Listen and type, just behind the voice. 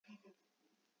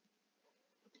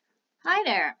Hi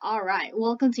there. All right.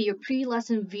 Welcome to your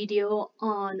pre-lesson video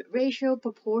on ratio,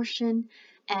 proportion,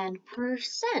 and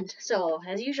percent. So,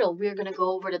 as usual, we're going to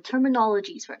go over the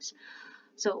terminologies first.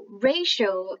 So,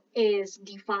 ratio is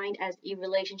defined as a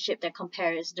relationship that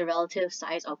compares the relative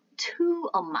size of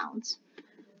two amounts,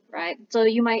 right? So,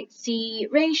 you might see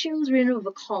ratios written with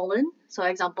a colon. So,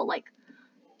 example like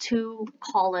 2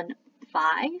 colon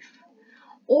 5.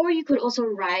 Or you could also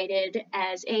write it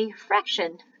as a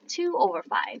fraction, 2 over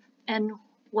 5. And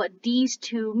what these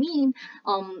two mean,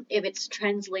 if it's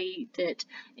translated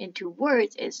into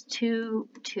words, is 2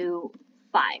 to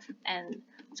 5. And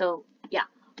so, yeah,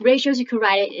 ratios, you could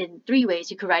write it in three ways.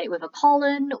 You could write it with a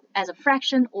colon, as a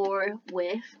fraction, or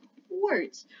with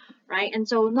words, right? And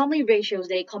so normally ratios,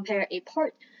 they compare a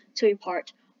part to a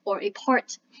part, or a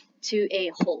part to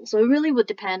a whole. So it really would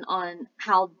depend on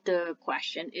how the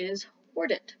question is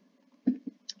worded.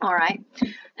 All right.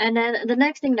 And then the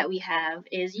next thing that we have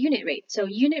is unit rate. So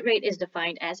unit rate is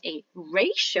defined as a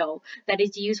ratio that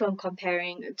is used when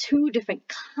comparing two different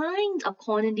kinds of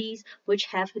quantities which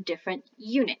have different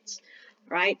units,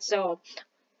 right? So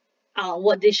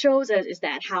what this shows us is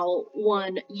that how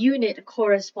one unit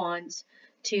corresponds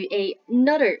to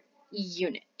another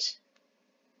unit.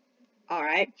 All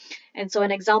right. And so an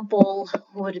example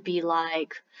would be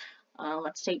like,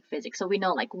 let's take physics. So we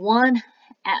know like 1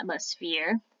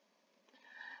 atmosphere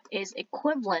is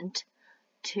equivalent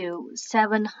to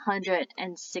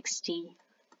 760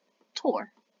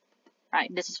 torr, right?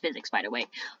 This is physics, by the way.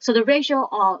 So the ratio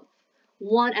of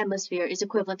 1 atmosphere is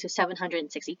equivalent to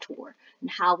 760 torr. And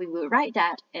how we will write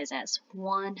that is as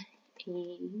 1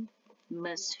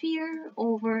 atmosphere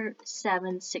over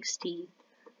 760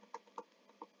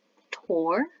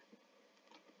 torr.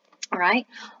 All right,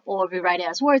 or if we write it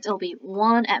as words, it'll be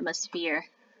 1 atmosphere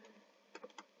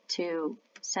to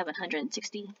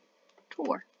 760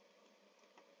 torr.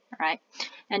 All right,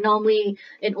 and normally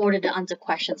in order to answer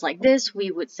questions like this,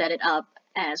 we would set it up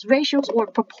as ratios or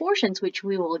proportions, which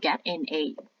we will get in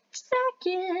a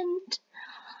second,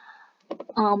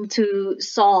 to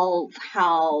solve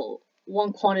how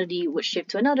one quantity would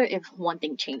shift to another if one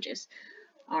thing changes.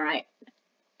 All right.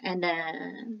 And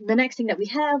then the next thing that we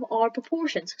have are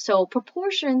proportions. So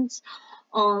proportions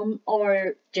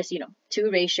are just,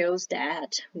 two ratios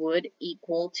that would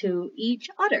equal to each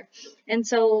other. And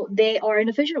so they are an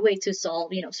efficient way to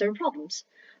solve, certain problems.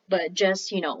 But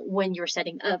just, when you're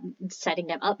setting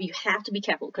them up, you have to be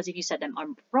careful, because if you set them up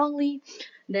wrongly,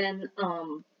 then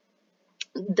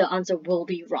the answer will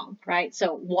be wrong, right?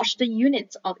 So watch the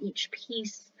units of each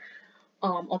piece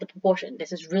of the proportion.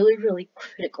 This is really, really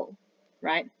critical,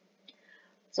 right?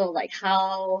 So like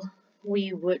how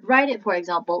we would write it, for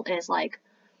example, is like,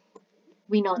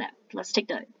 we know that. Let's take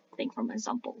the thing from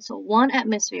example. So 1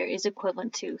 atmosphere is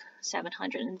equivalent to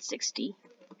 760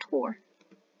 torr,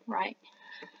 right?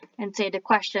 And say the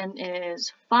question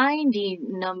is find the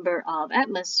number of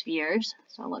atmospheres.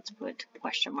 So let's put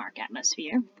question mark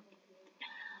atmosphere.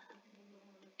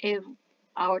 If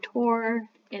our torr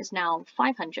is now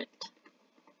 500.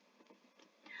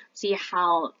 See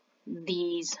how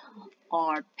these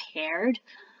are paired,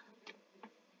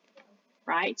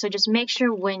 right? So just make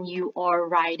sure when you are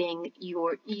writing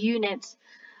your units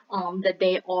that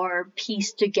they are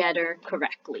pieced together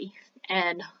correctly.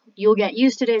 And you'll get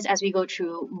used to this as we go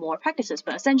through more practices,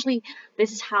 but essentially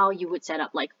this is how you would set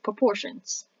up like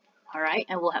proportions. All right,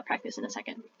 and we'll have practice in a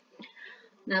second.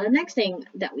 Now the next thing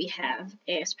that we have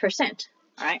is percent.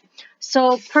 All right,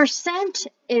 so percent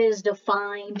is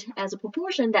defined as a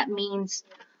proportion that means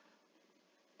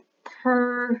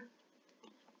per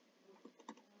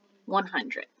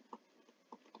 100,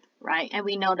 right? And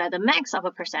we know that the max of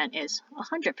a percent is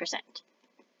 100%.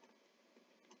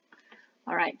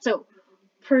 All right, so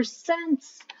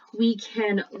percents, we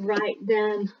can write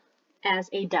them as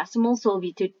a decimal, so it'll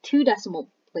be to 2 decimal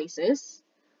places,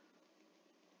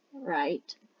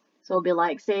 right? So it'll be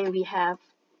like, say we have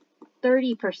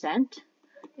 30%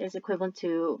 is equivalent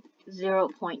to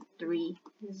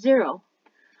 0.30.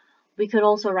 We could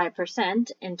also write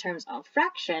percent in terms of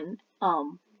fraction,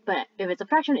 but if it's a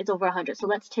fraction, it's over 100. So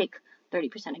let's take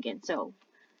 30% again. So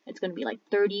it's going to be like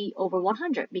 30 over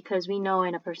 100, because we know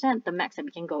in a percent the max that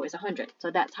we can go is 100.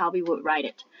 So that's how we would write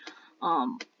it,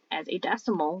 as a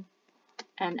decimal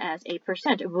and as a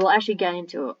percent. We'll actually get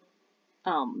into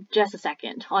just a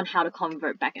second on how to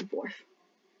convert back and forth.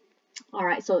 All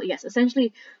right, so yes,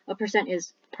 essentially a percent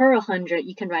is per 100.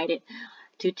 You can write it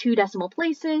to 2 decimal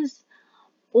places,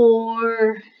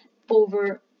 or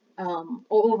over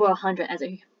 100 as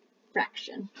a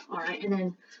fraction. All right, and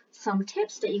then some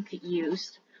tips that you could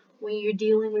use when you're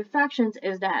dealing with fractions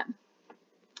is that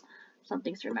some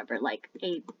things to remember, like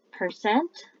a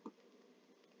percent,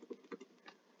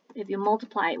 if you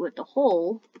multiply it with the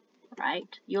whole,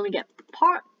 right, you only get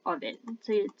part of it.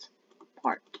 So it's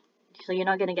part. So you're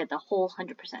not going to get the whole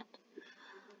 100%.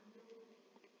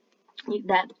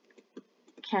 That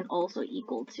can also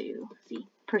equal to, see,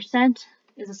 percent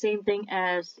is the same thing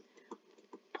as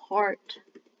part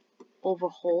over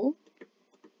whole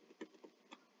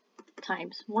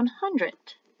times 100%.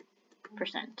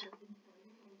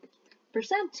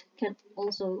 Percent can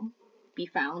also be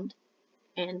found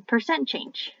in percent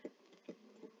change.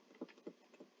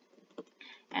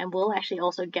 And we'll actually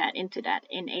also get into that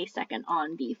in a second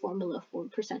on the formula for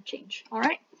percent change. All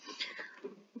right,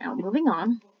 now moving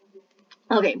on.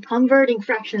 Okay, converting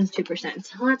fractions to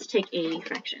percent. Let's take a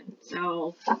fraction.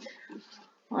 So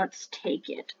let's take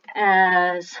it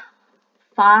as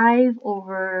 5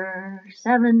 over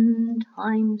 7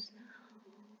 times.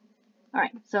 All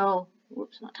right, so,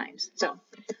 whoops, not times. So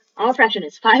our fraction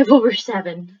is 5 over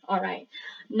 7. All right,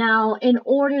 now in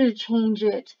order to change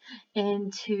it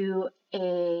into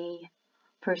a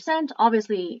percent,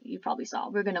 obviously you probably saw,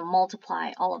 we're going to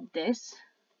multiply all of this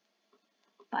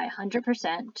by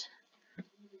 100%.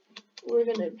 We're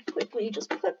going to quickly just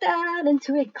put that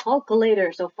into a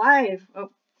calculator. So 5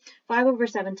 over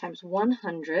 7 times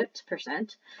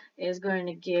 100% is going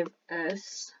to give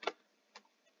us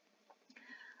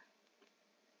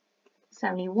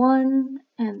 71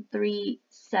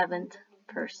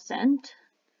 3/7%,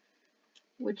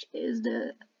 which is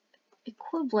the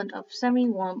equivalent of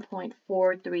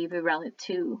 71.43. We rounded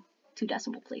to 2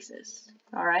 decimal places.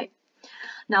 All right.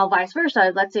 Now, vice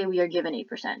versa, let's say we are given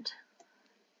 8%.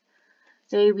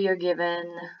 Say we are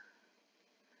given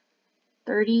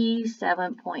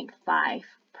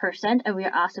 37.5%, and we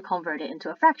are asked to convert it into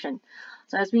a fraction.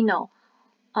 So as we know,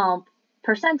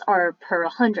 percents are per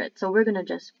 100, so we're going to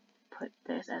just put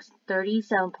this as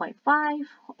 37.5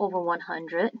 over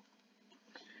 100.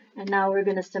 And now we're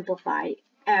going to simplify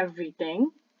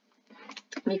everything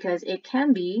because it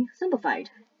can be simplified,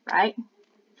 right?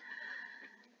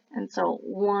 And so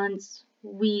once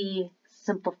we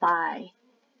simplify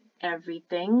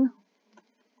everything,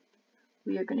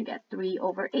 we are going to get 3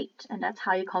 over 8. And that's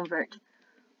how you convert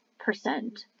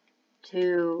percent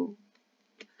to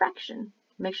fraction.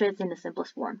 Make sure it's in the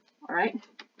simplest form, all right?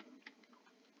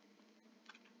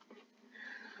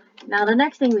 Now the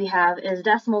next thing we have is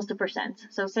decimals to percent.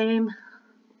 So same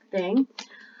thing.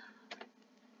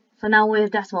 So now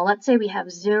with decimal, let's say we have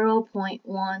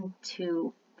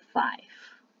 0.125,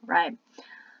 right?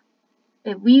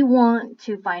 If we want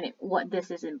to find it, what this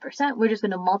is in percent, we're just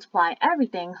going to multiply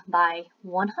everything by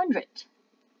 100.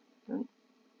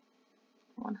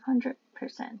 100%.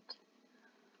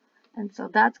 And so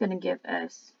that's going to give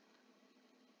us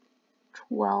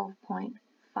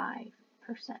 12.5%.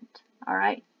 All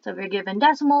right. So if we're given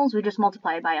decimals, we just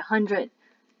multiply it by 100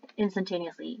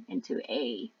 instantaneously into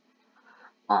a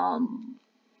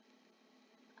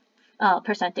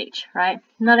percentage, right?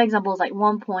 Another example is like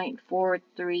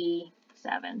 1.437.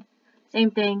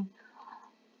 Same thing,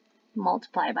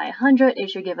 multiply by 100, it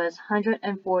should give us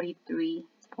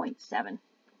 143.7%.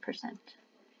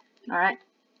 All right.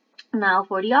 Now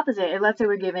for the opposite, let's say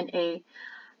we're given a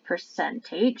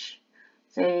percentage.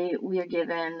 Say we are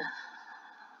given,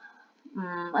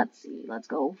 let's see, let's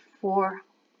go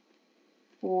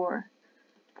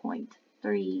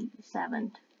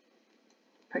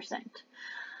 4.37%.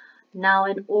 Now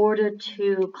in order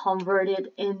to convert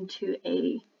it into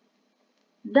a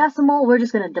decimal, we're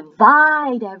just going to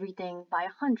divide everything by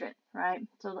 100, right?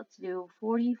 So let's do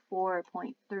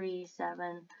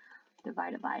 44.37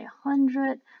 divided by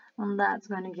 100, and that's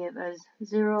going to give us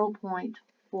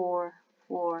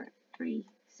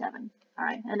 0.4437. All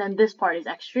right, and then this part is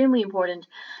extremely important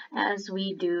as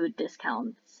we do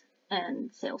discounts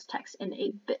and sales tax in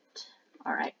a bit.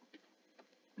 All right.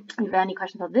 If you have any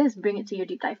questions about this, bring it to your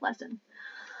deep dive lesson.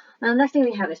 Now, the next thing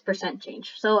we have is percent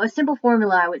change. So a simple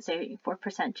formula I would say for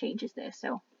percent change is this.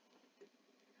 So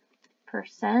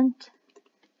percent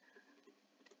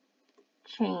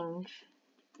change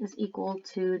is equal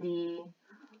to the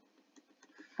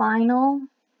final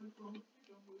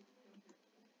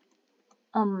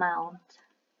amount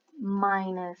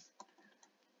minus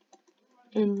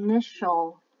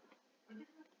initial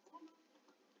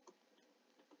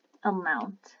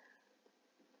amount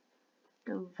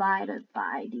divided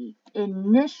by the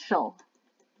initial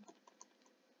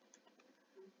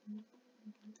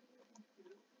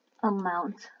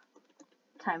amount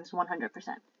times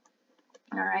 100%.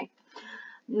 All right.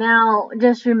 Now,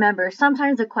 just remember,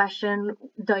 sometimes the question,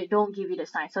 they don't give you the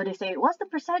sign. So they say, what's the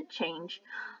percent change?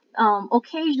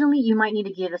 Occasionally, you might need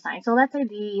to give a sign. So let's say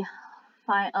the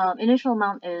initial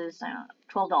amount is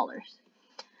 $12,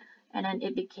 and then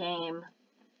it became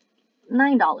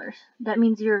 $9. That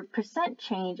means your percent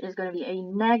change is going to be a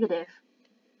negative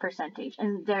percentage,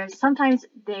 and there's sometimes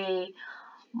they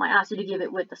might ask you to give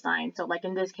it with the sign. So like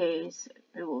in this case,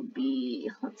 it will be,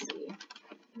 let's see,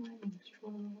 9 minus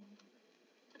 12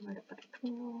 divided by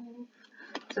 12.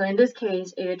 So in this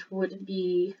case, it would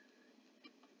be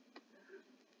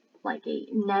like a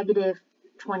negative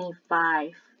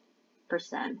 25%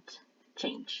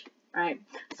 change, right?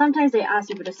 Sometimes they ask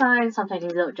you for the sign, sometimes they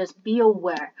don't. Just be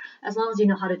aware. As long as you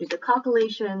know how to do the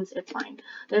calculations, it's fine.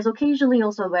 There's occasionally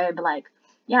also where it'd be like,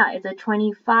 yeah, it's a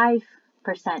 25%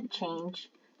 change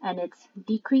and it's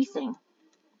decreasing,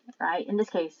 right? In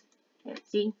this case,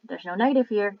 see, there's no negative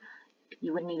here.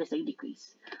 You would need to say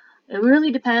decrease. It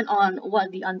really depends on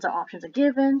what the answer options are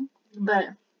given, but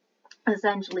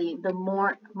essentially the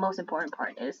most important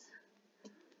part is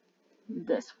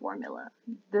this formula.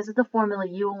 This is the formula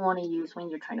you will want to use when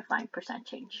you're trying to find percent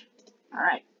change. All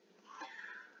right.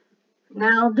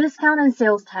 Now, discount and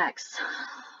sales tax.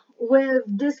 With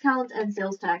discount and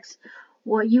sales tax,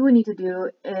 what you would need to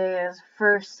do is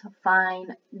first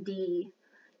find the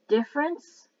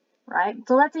difference, right?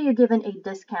 So let's say you're given a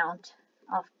discount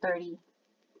of 30%,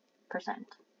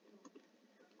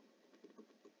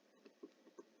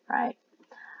 right?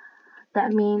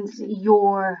 That means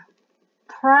your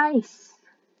price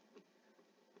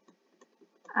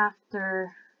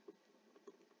after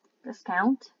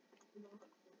discount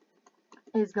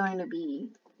is going to be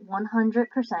 100%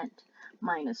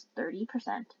 minus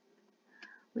 30%,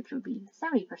 which would be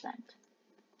 70%,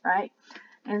 right?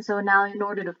 And so now in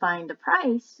order to find the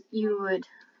price, you would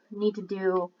need to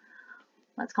do,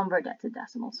 let's convert that to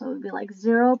decimal. So it would be like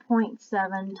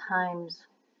 0.7 times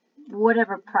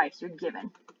whatever price you're given,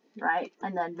 right?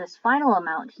 And then this final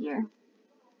amount here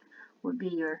would be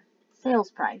your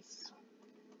sales price.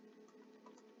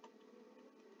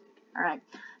 All right.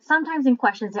 Sometimes in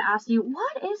questions, they ask you,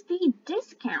 what is the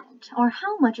discount? Or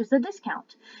how much is the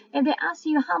discount? If they ask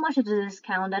you how much is the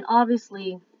discount, then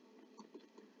obviously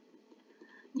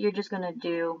you're just going to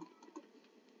do,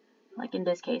 like in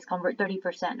this case, convert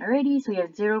 30% already. So you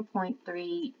have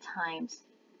 0.3 times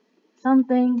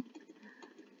something.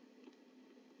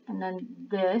 And then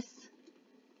this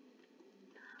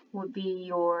would be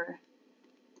your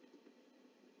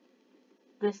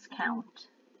discount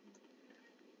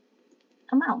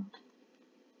amount.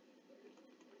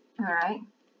 All right.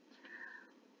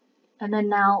 And then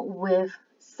now with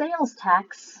sales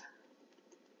tax,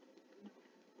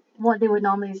 what they would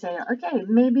normally say, okay,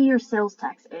 maybe your sales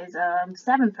tax is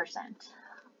 7%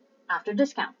 after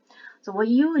discount. So what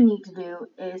you would need to do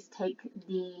is take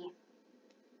the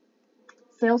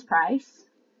sales price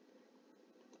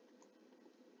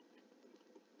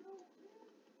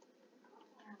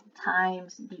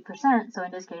times the percent. So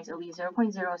in this case, it will be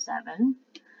 0.07.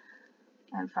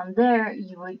 And from there,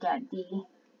 you would get the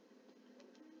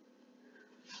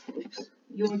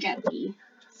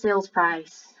sales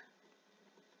price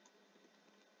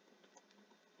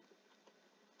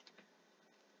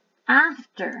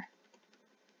after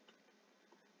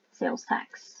sales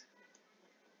tax.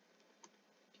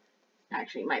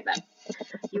 Actually, my bad.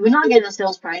 You would not get the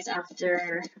sales price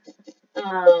after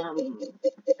the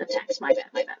tax. My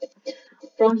bad.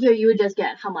 From here, you would just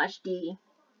get how much the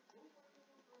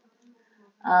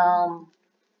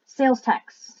sales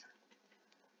tax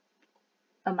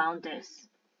amount is.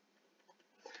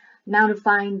 Now to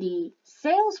find the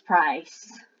sales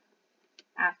price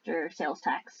after sales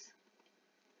tax.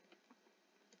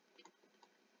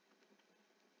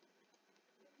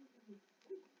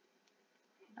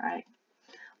 All right.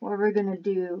 What we're going to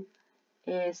do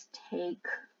is take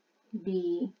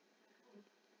the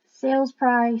sales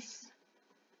price,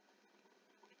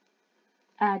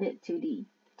 add it to the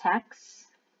tax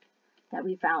that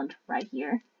we found right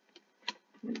here.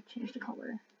 Let me change the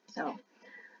color. So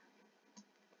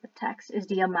the tax is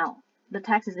the amount. The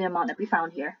tax is the amount that we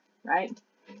found here, right?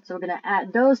 So we're going to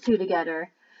add those two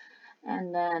together,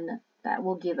 and then that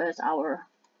will give us our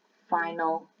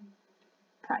final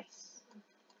price.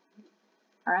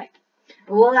 All right.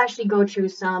 We'll actually go through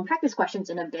some practice questions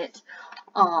in a bit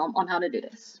on how to do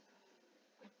this.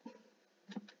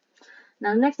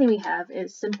 Now, the next thing we have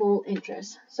is simple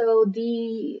interest. So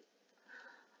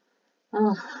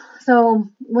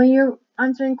when you're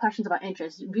answering questions about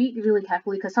interest, read really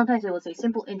carefully, because sometimes it will say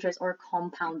simple interest or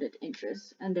compounded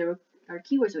interest, and there are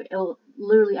keywords where it will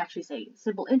literally actually say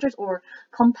simple interest or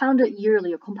compounded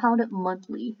yearly or compounded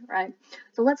monthly, right?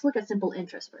 So let's look at simple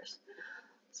interest first.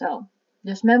 So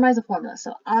just memorize the formula.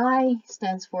 So I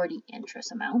stands for the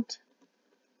interest amount.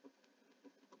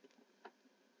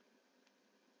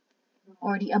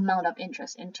 or the amount of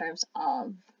interest in terms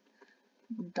of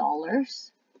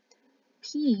dollars.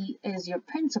 P is your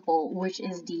principal, which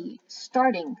is the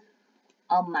starting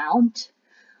amount,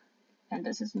 and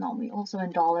this is normally also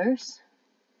in dollars.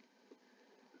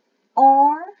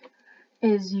 R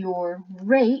is your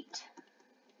rate,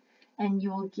 and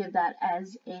you will give that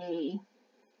as a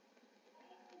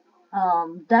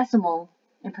decimal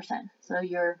in percent. So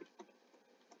your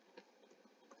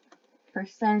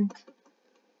percent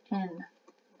in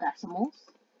decimals,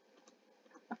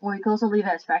 or you can also leave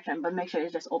it as fraction, but make sure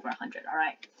it's just over 100, all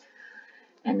right?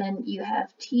 And then you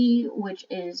have T, which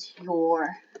is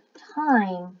your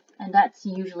time, and that's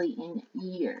usually in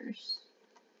years.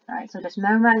 All right, so just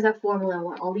memorize that formula and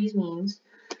what all these means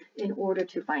in order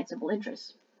to find simple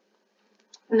interest.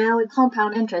 Now with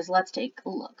compound interest, let's take a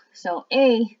look. So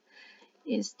A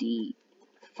is the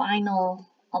final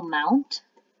amount.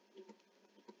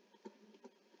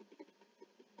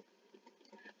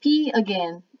 P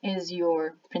again is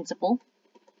your principal.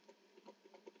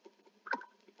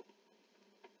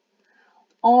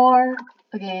 R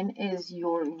again is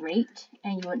your rate,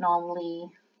 and you would normally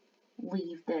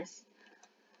leave this.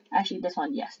 Actually, this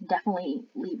one, yes, definitely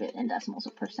leave it in decimals, so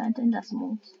percent in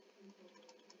decimals.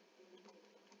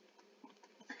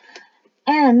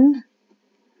 N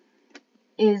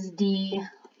is the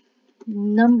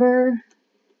number,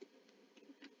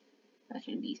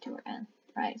 actually these two are N,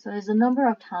 right? So there's a number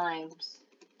of times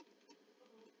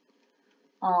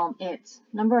it's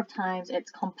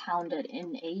compounded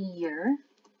in a year.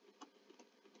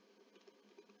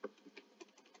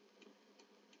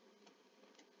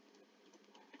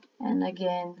 And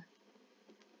again,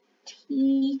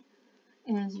 T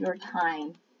is your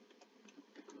time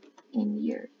in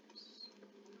years.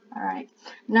 All right.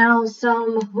 Now,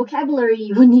 some vocabulary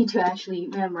you would need to actually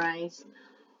memorize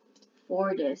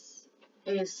for this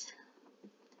is,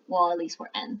 well, at least for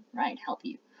N, right? Help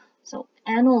you. So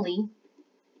annually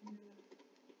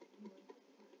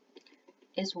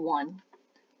is 1.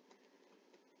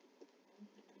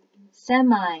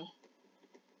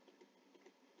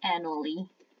 Semi-annually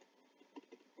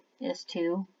is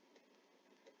 2.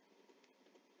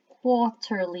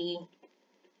 Quarterly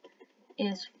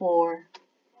is 4.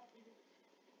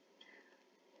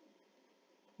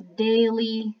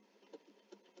 Daily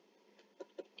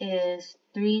is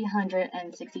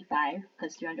 365,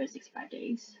 because 365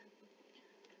 days.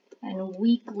 And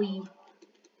weekly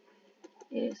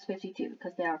is 52,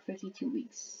 because there are 52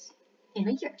 weeks in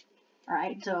a year.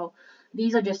 Alright, so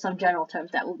these are just some general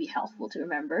terms that will be helpful to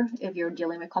remember if you're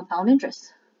dealing with compound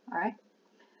interest.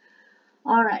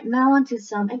 Alright, now on to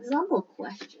some example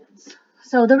questions.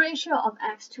 So the ratio of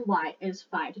x to y is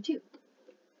 5 to 2.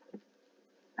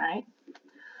 Right?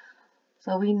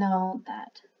 So we know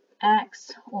that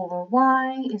x over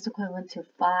y is equivalent to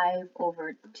 5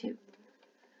 over 2.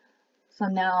 So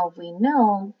now we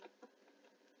know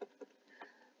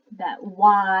that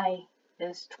y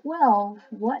is 12.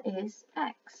 What is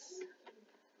x?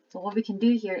 So what we can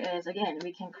do here is, again,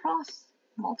 we can cross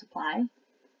multiply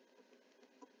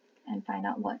and find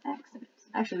out what x is.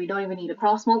 Actually, we don't even need to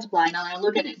cross multiply now that I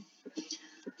look at it.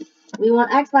 We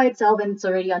want x by itself and it's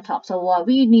already on top. So what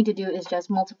we need to do is just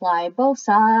multiply both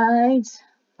sides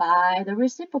by the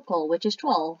reciprocal, which is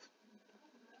 12.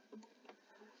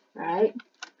 Right?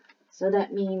 So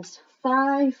that means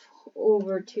 5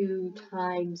 over 2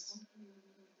 times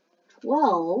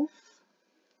 12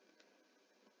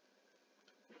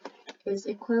 is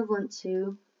equivalent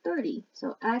to 30.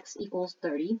 So x equals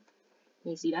 30.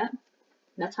 Can you see that?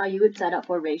 That's how you would set up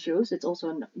for ratios. It's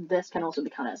also, this can also be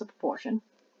counted as a proportion.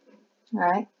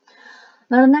 Alright.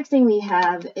 Now the next thing we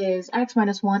have is x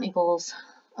minus 1 equals,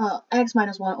 x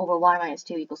minus 1 over y minus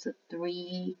 2 equals to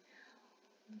 3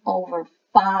 over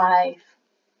 5.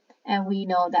 And we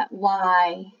know that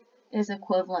y is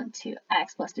equivalent to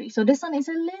x plus 3. So this one is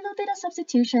a little bit of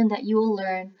substitution that you will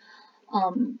learn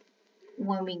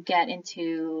when we get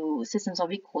into systems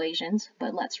of equations,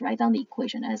 but let's write down the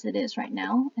equation as it is right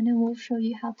now, and then we'll show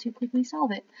you how to quickly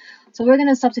solve it. So we're going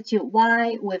to substitute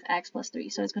y with x plus 3.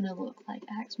 So it's going to look like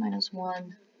x minus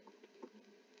 1,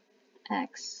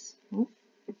 x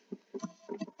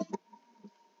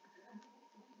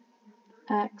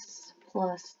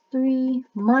plus 3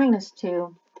 minus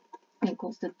 2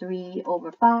 equals to 3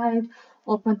 over 5.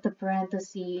 Open the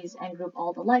parentheses and group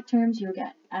all the like terms. You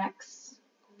get x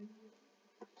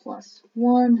plus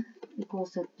 1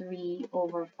 equals to 3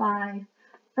 over 5.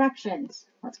 Fractions,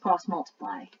 let's cross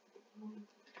multiply.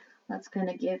 That's going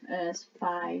to give us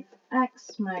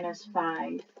 5x minus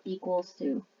 5 equals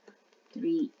to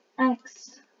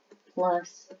 3x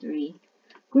plus 3.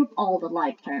 Group all the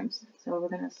like terms. So we're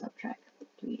going to subtract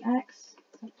 3x,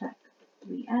 subtract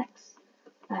 3x,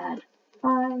 add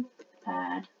 5,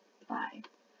 add 5.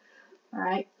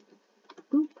 Alright,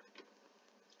 boop.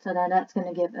 So then that's going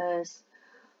to give us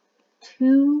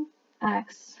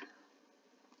 2x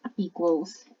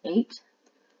equals 8.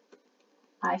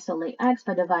 Isolate x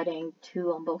by dividing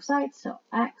 2 on both sides, so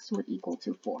x would equal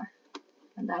to 4.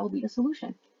 And that will be the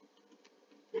solution.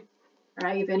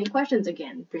 Alright, if you have any questions,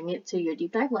 again, bring it to your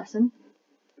deep dive lesson.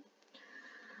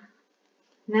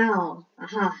 Now,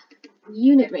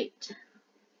 unit rate.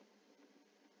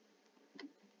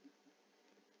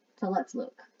 So let's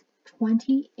look.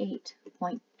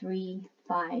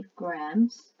 28.35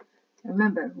 grams.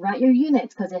 Remember, write your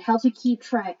units because it helps you keep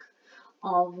track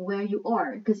of where you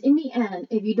are. Because in the end,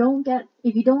 if you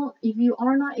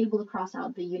are not able to cross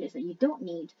out the units that you don't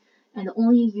need, and the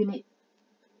only unit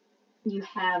you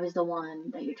have is the one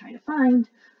that you're trying to find,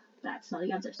 that's not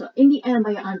the answer. So in the end,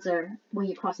 by your answer, when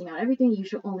you're crossing out everything, you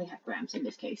should only have grams in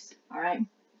this case. All right.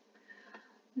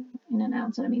 In an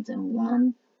ounce, so that means in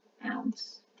 1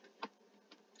 ounce.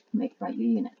 Write your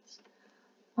units.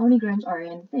 How many grams are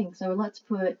in thing? So let's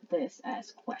put this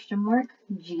as question mark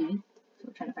G. So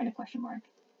we're trying to find a question mark.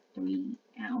 3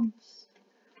 ounce.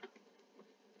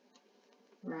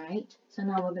 Right. So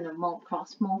now we're going to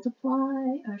cross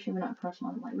multiply. Actually, we're not cross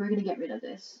multiply. We're going to get rid of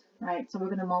this. Right. So we're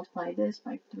going to multiply this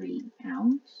by 3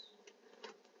 ounce.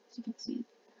 So you can see.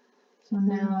 So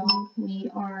now we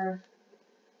are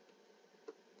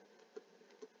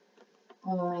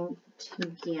going to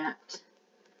get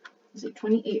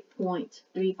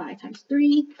 28.35 times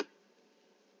 3.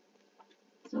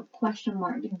 So question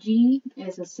mark G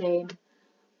is the same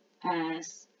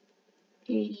as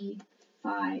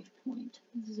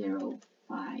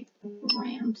 85.05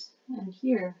 grams. And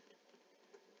here,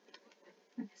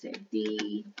 like I said,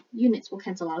 the units will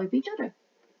cancel out with each other.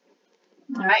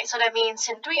 Alright, so that means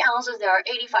in 3 ounces there are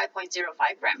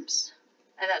 85.05 grams.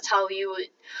 And that's how you would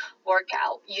work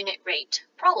out unit rate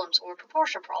problems or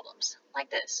proportion problems like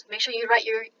this. Make sure you write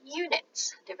your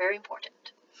units. They're very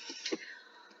important.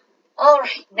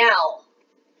 Alright, now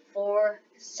for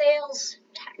sales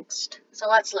tax. So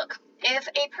let's look. If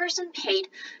a person paid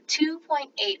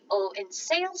 $2.80 in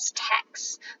sales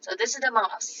tax, so this is the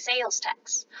amount of sales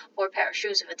tax for a pair of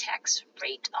shoes with a tax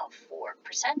rate of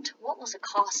 4%, what was the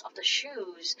cost of the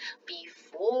shoes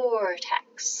before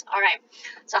tax? Alright,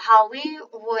 so how we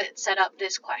would set up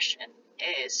this question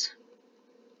is,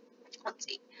 let's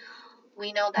see,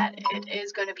 we know that it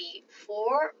is going to be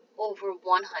 4 over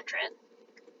 100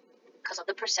 because of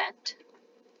the percent,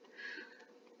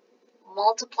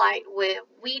 multiplied with,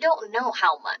 we don't know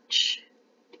how much,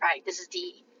 right? This is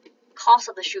the cost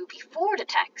of the shoe before the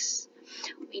tax.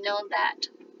 We know that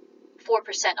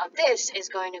 4% of this is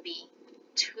going to be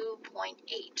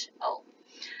 2.80.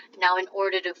 Now, in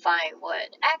order to find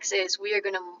what x is, we are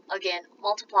going to, again,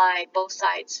 multiply both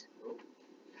sides.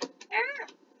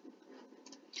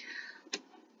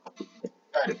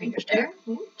 Butterfingers there.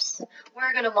 Oops.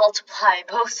 We're going to multiply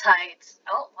both sides.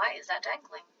 Oh, why is that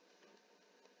dangling?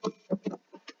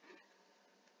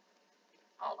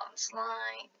 Hold on,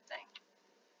 slide thing.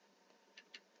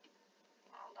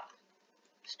 Hold on.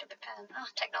 Stupid pen.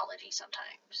 Technology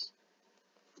sometimes.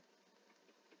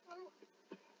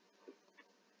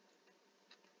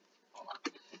 Hold on.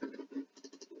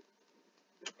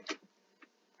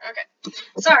 Okay.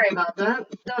 Sorry about that.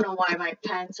 Don't know why my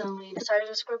pen suddenly decided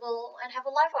to scribble and have a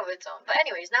life of its own. But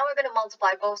anyways, now we're going to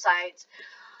multiply both sides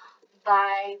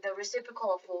by the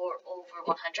reciprocal of 4 over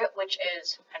 100, which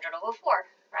is 100 over 4,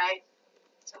 right?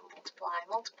 So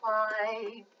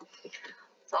multiply.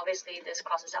 So obviously this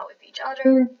crosses out with each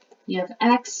other. You have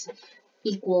x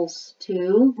equals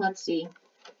to, let's see,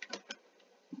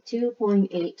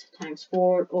 2.8 times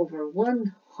 4 over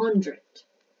 100.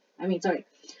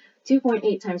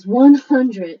 2.8 times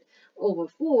 100 over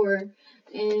 4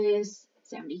 is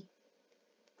 70.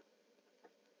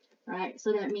 Right,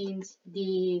 so that means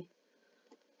the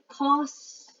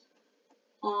cost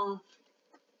of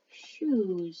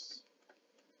shoes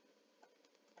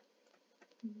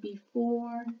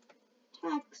before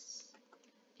tax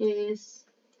is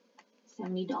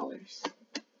 $70.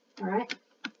 All right.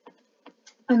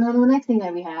 And then the next thing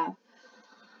that we have,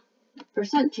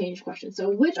 percent change question. So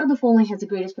which of the following has the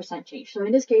greatest percent change? So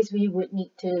in this case, we would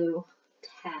need to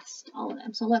test all of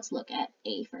them. So let's look at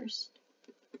A first.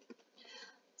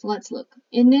 So let's look.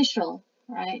 Initial,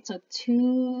 right? So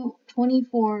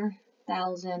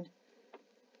 24,000.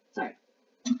 Sorry.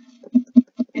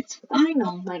 It's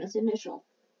final minus initial.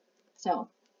 So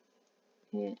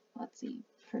let's see.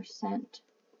 Percent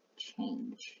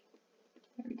change.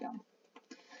 There we go.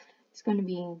 It's going to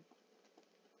be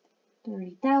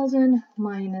 30,000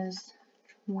 minus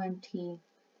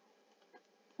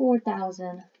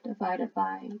 24,000 divided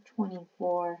by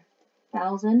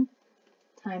 24,000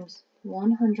 times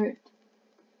 100%.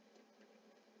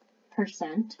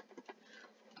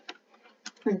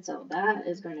 And so that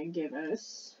is going to give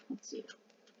us, let's see,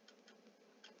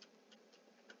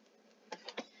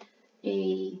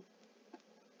 a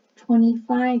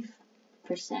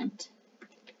 25%.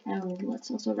 And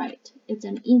let's also write it's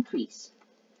an increase.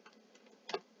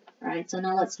 Alright, so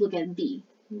now let's look at B,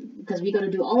 because we got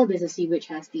to do all of this to see which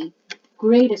has the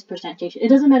greatest percentage. It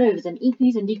doesn't matter if it's an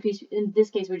increase and decrease. In this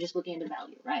case, we're just looking at the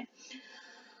value, right?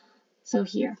 So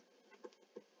here,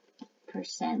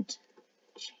 percent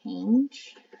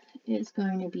change is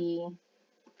going to be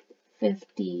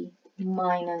 50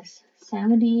 minus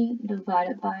 70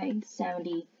 divided by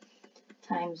 70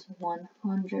 times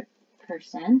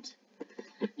 100%.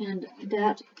 And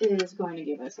that is going to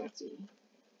give us, let's see,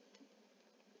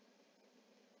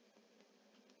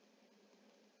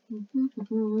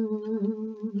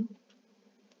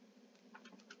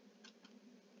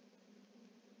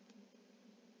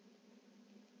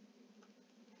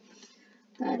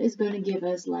 that is going to give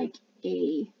us like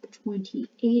a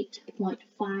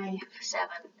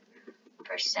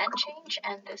 28.57% change,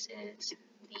 and this is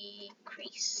the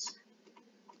decrease.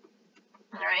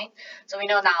 Alright, so we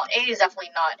know now A is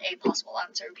definitely not a possible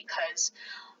answer because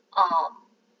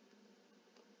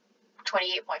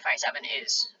 28.57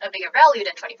 is a bigger value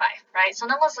than 25, right? So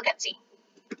now let's look at C.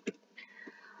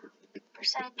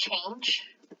 Percent change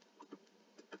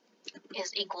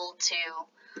is equal to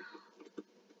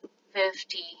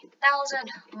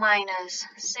 50,000 minus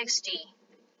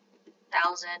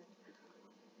 60,000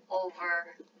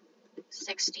 over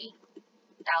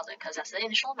 60,000, because that's the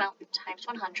initial amount, times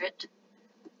 100%.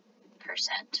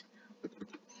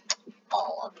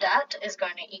 All of that is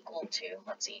going to equal to,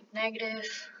 let's see,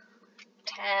 negative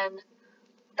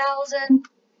 10,000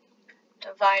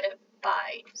 divided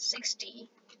by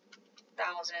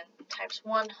 60,000 times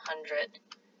 100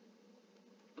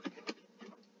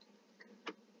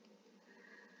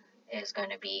 is going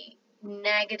to be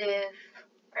negative,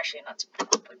 actually let's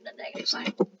put the negative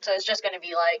sign. So it's just going to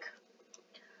be like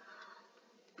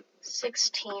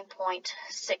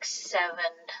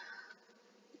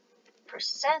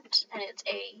 16.67%, and it's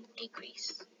a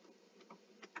decrease.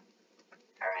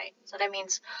 Alright, so that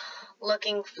means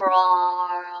looking for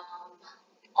all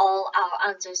our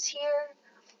answers here,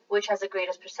 which has the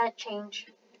greatest percent change?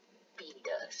 B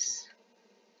does.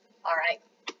 Alright,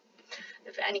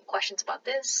 if any questions about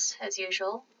this, as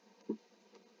usual.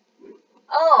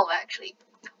 Oh, actually,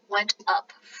 went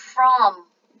up from.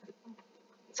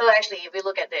 So actually, if we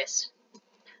look at this,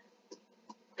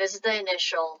 this is the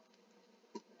initial,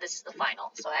 this is the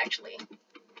final. So actually,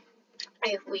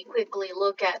 if we quickly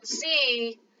look at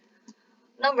C,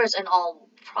 numbers and all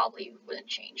probably wouldn't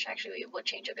change. Actually, it would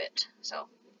change a bit. So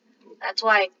that's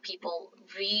why people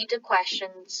read the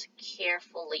questions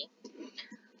carefully.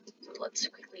 So let's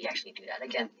quickly actually do that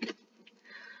again.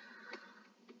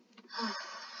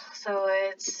 So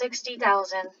it's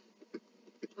 60,000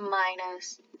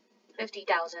 minus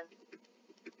 50,000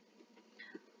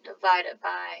 divided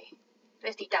by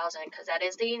 50,000, because that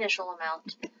is the initial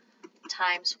amount,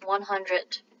 times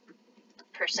 100%.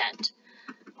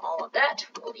 All of that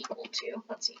will equal to,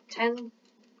 let's see,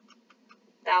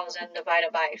 10,000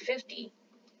 divided by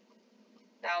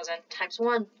 50,000 times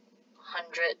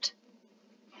 100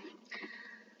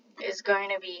 is going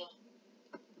to be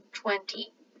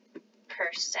 20%.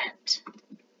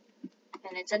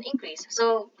 And it's an increase.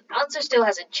 So answer still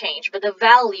hasn't changed, but the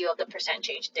value of the percent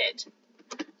change did.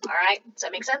 Alright, does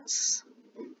that make sense?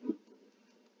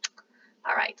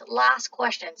 Alright, last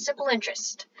question, simple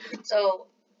interest. So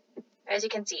as you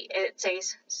can see, it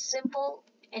says simple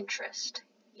interest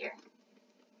here.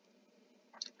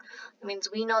 It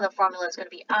means we know the formula is going to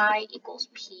be I equals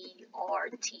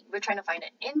PRT. We're trying to find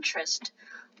an interest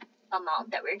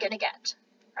amount that we're going to get,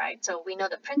 right? So we know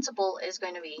the principal is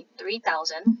going to be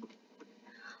 3,000.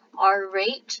 Our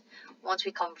rate, once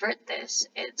we convert this,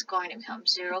 it's going to become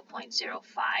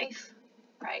 0.05,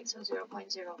 right? So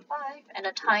 0.05, and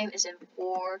the time is in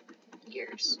 4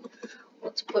 years.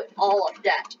 Let's put all of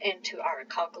that into our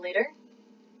calculator.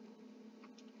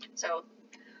 So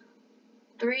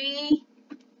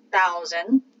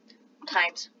 3,000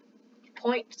 times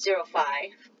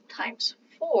 0.05 times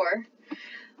 4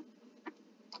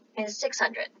 is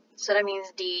 600. So that means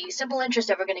the simple interest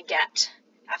that we're going to get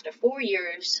after 4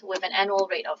 years with an annual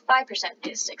rate of 5%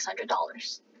 is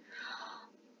 $600.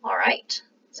 Alright,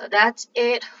 so that's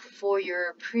it for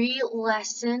your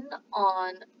pre-lesson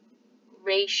on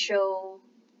ratio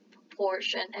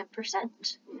proportion, and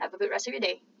percent. Have a good rest of your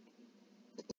day.